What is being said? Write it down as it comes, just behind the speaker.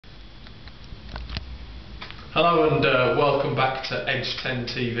Hello and welcome back to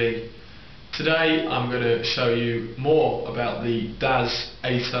Edge10 TV. Today I'm going to show you more about the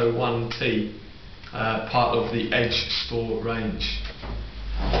DAS800t, part of the Edge store range.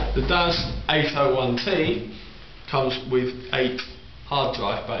 The DAS800t comes with 8 hard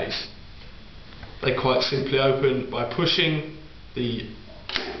drive bays. They quite simply open by pushing the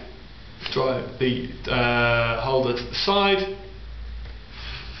holder to the side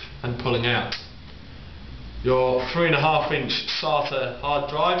and pulling out. Your 3.5-inch SATA hard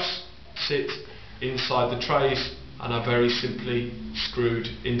drives sit inside the trays and are very simply screwed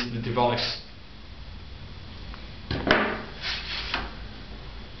into the device.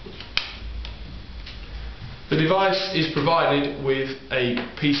 The device is provided with a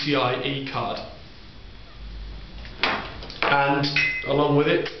PCIe card and along with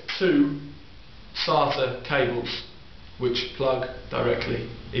it 2 SATA cables which plug directly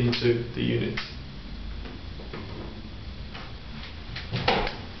into the unit.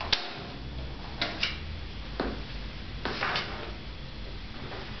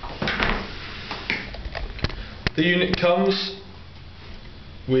 The unit comes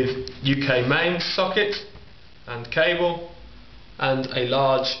with UK mains socket and cable and a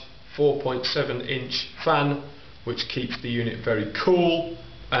large 4.7-inch fan which keeps the unit very cool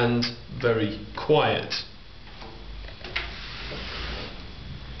and very quiet.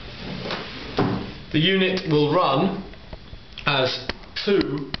 The unit will run as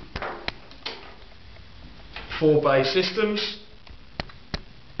 2 4-bay systems,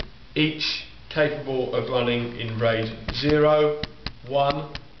 each capable of running in RAID 0,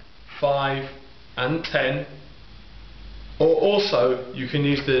 1, 5 and 10, or also you can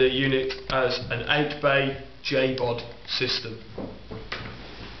use the unit as an 8-bay JBOD system.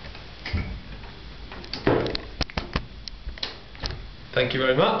 Thank you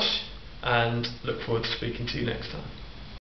very much and look forward to speaking to you next time.